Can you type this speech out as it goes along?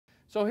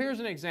So here's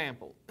an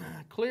example.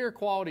 Clear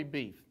quality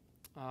beef,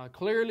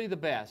 clearly the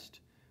best.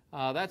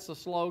 That's the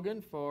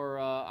slogan for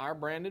our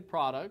branded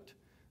product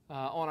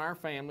on our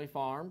family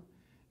farm.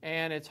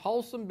 And it's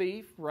wholesome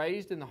beef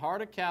raised in the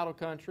heart of cattle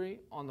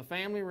country on the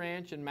family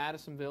ranch in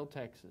Madisonville,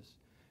 Texas.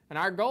 And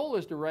our goal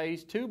is to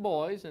raise 2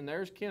 boys, and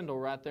there's Kendall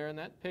right there in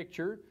that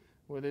picture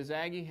with his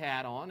Aggie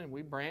hat on, and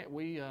we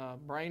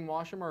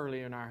brainwash him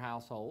early in our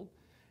household.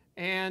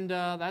 And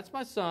that's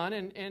my son,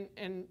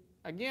 and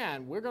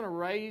again, we're going to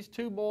raise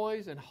 2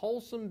 boys and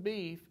wholesome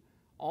beef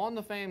on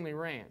the family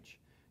ranch.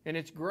 And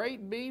it's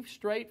great beef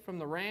straight from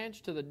the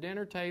ranch to the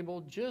dinner table,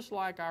 just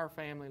like our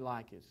family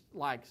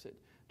likes it.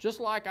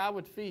 Just like I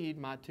would feed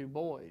my 2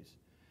 boys.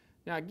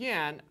 Now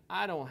again,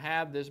 I don't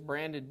have this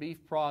branded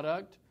beef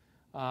product.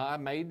 I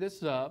made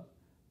this up.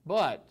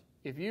 But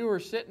if you were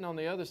sitting on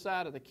the other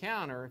side of the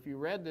counter, if you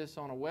read this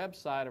on a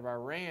website of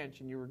our ranch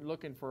and you were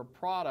looking for a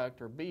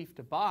product or beef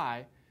to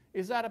buy,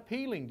 is that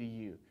appealing to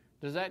you?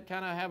 Does that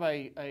kind of have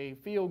a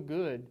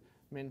feel-good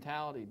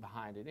mentality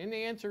behind it? And the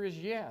answer is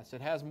yes.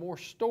 It has more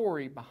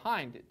story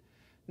behind it.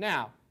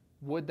 Now,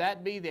 would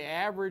that be the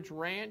average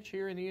ranch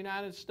here in the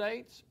United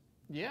States?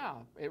 Yeah,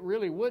 it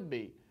really would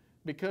be.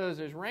 Because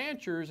as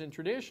ranchers in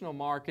traditional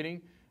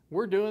marketing,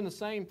 we're doing the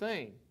same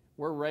thing.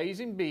 We're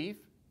raising beef.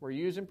 We're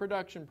using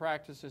production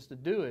practices to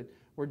do it.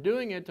 We're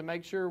doing it to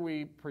make sure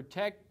we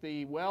protect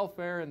the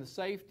welfare and the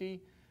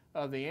safety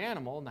of the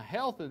animal and the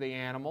health of the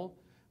animal.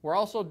 We're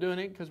also doing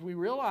it because we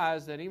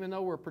realize that even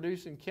though we're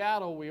producing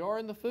cattle, we are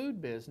in the food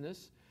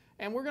business,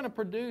 and we're going to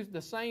produce the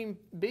same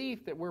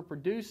beef that we're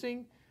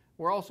producing.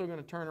 We're also going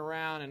to turn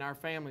around and our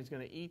family's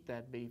going to eat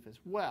that beef as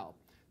well.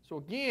 So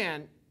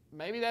again,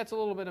 maybe that's a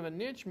little bit of a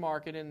niche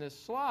market in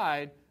this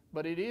slide,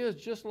 but it is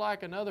just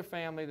like another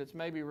family that's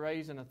maybe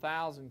raising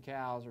 1,000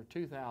 cows or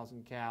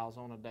 2,000 cows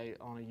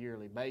on a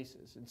yearly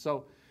basis. And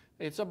so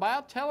it's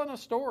about telling a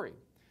story.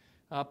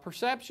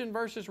 Perception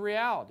versus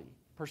reality.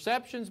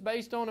 Perception's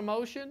based on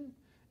emotion,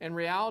 and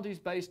reality's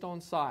based on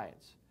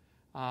science.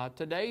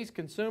 Today's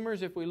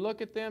consumers, if we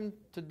look at them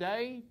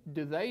today,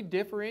 do they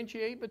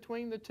differentiate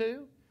between the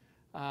two?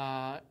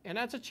 And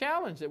that's a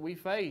challenge that we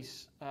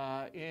face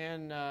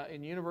in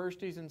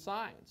universities and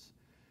science.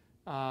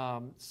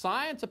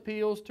 Science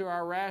appeals to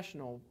our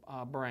rational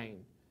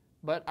brain,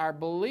 but our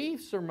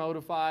beliefs are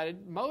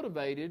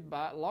motivated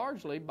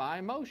largely by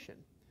emotion.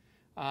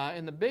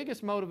 And the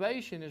biggest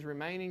motivation is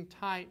remaining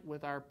tight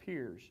with our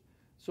peers.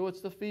 So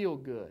it's the feel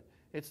good.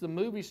 It's the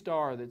movie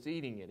star that's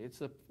eating it. It's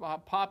the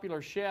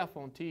popular chef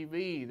on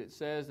TV that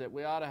says that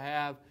we ought to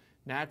have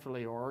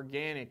naturally or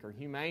organic or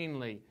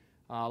humanely,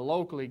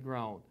 locally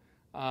grown.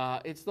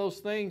 It's those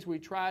things we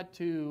try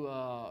to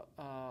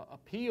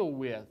appeal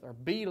with or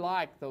be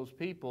like those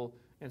people,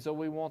 and so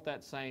we want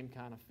that same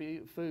kind of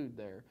food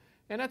there.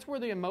 And that's where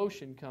the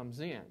emotion comes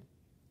in.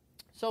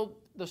 So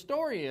the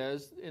story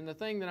is, and the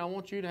thing that I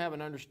want you to have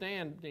an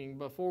understanding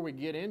before we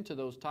get into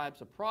those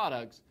types of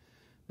products,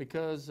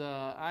 because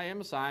I am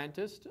a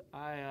scientist.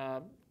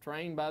 I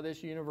trained by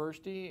this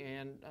university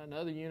and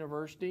another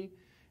university.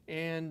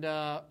 And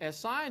as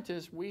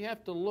scientists, we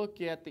have to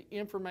look at the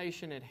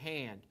information at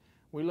hand.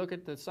 We look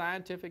at the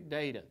scientific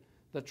data,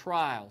 the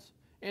trials,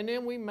 and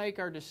then we make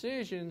our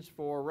decisions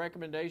for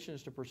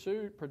recommendations to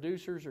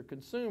producers or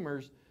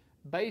consumers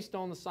based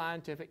on the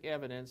scientific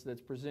evidence that's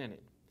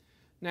presented.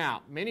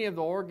 Now, many of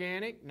the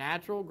organic,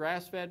 natural,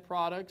 grass-fed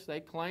products,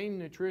 they claim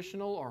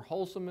nutritional or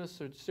wholesomeness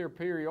or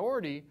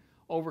superiority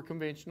over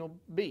conventional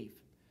beef.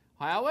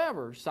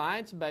 However,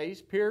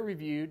 science-based,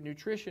 peer-reviewed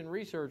nutrition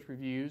research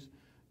reviews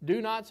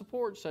do not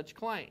support such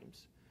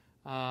claims.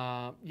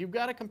 You've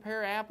got to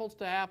compare apples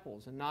to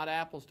apples and not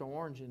apples to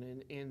oranges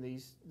in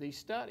these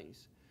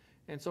studies.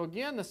 And so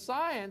again, the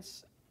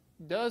science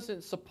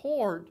doesn't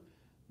support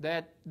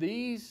that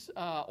these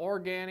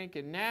organic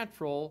and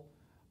natural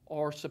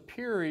are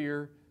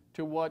superior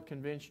to what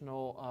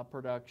conventional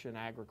production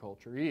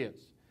agriculture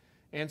is.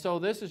 And so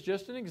this is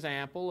just an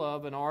example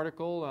of an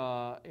article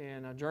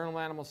in a Journal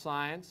of Animal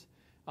Science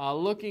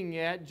looking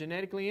at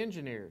genetically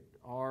engineered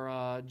or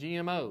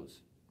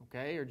GMOs,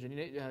 okay, or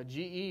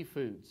GE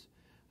foods.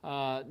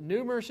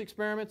 Numerous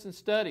experiments and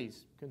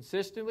studies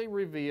consistently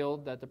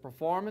revealed that the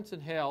performance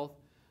and health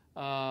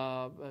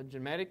of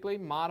genetically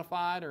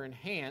modified or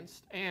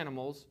enhanced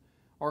animals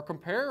are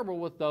comparable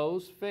with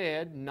those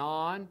fed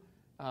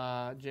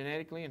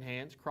non-genetically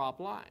enhanced crop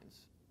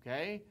lines.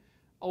 Okay?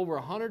 Over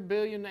 100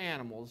 billion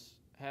animals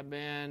have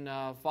been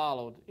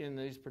followed in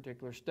these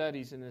particular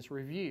studies in this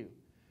review.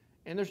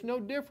 And there's no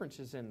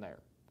differences in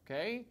there.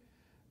 Okay?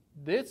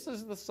 This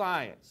is the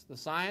science. The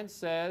science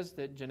says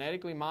that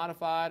genetically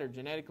modified or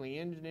genetically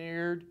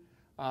engineered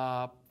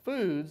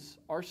foods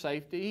are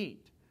safe to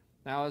eat.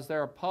 Now, is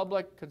there a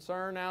public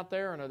concern out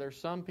there, and are there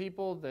some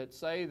people that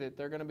say that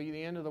they're going to be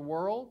the end of the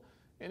world?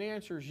 And the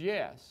answer is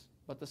yes.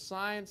 But the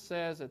science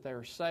says that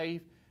they're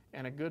safe,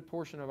 and a good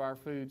portion of our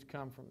foods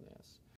come from this.